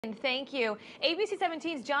And thank you. ABC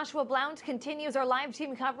 17's Joshua Blount continues our live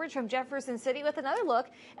team coverage from Jefferson City with another look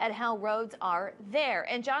at how roads are there.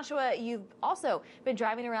 And Joshua, you've also been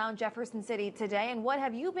driving around Jefferson City today, and what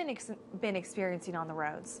have you been experiencing on the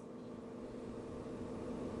roads?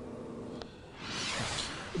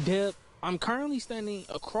 Deb, I'm currently standing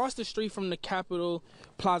across the street from the Capitol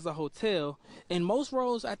Plaza Hotel, and most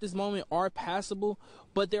roads at this moment are passable,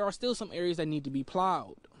 but there are still some areas that need to be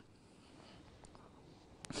plowed.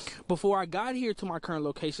 Before I got here to my current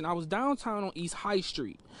location, I was downtown on East High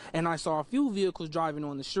Street, and I saw a few vehicles driving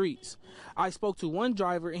on the streets. I spoke to one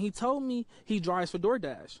driver, and he told me he drives for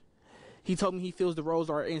DoorDash. He told me he feels the roads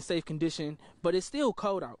are in safe condition, but it's still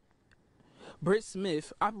cold out. Britt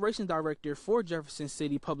Smith, Operations Director for Jefferson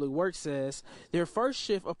City Public Works, says their first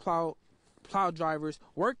shift of plow drivers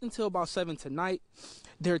worked until about 7 tonight.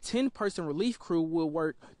 Their 10-person relief crew will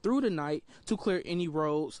work through the night to clear any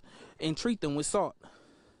roads and treat them with salt.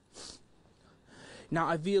 Now,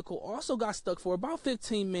 a vehicle also got stuck for about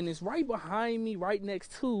 15 minutes right behind me, right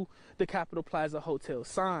next to the Capitol Plaza Hotel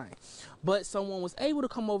sign. But someone was able to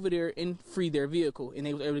come over there and free their vehicle, and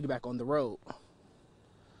they were able to get back on the road.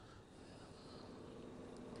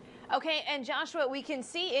 Okay, and Joshua, we can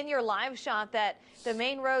see in your live shot that the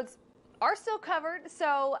main roads are still covered.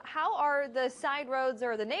 So how are the side roads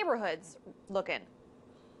or the neighborhoods looking?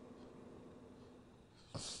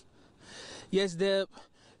 Yes, Deb.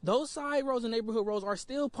 Those side roads and neighborhood roads are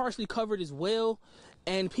still partially covered as well,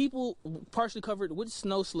 and people partially covered with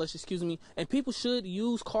snow slush, and people should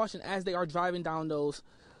use caution as they are driving down those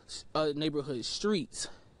neighborhood streets.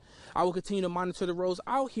 I will continue to monitor the roads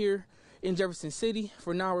out here in Jefferson City.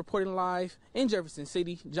 For now, reporting live in Jefferson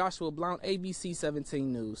City, Joshua Blount, ABC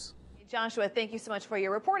 17 News. Joshua, thank you so much for your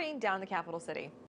reporting down in the capital city.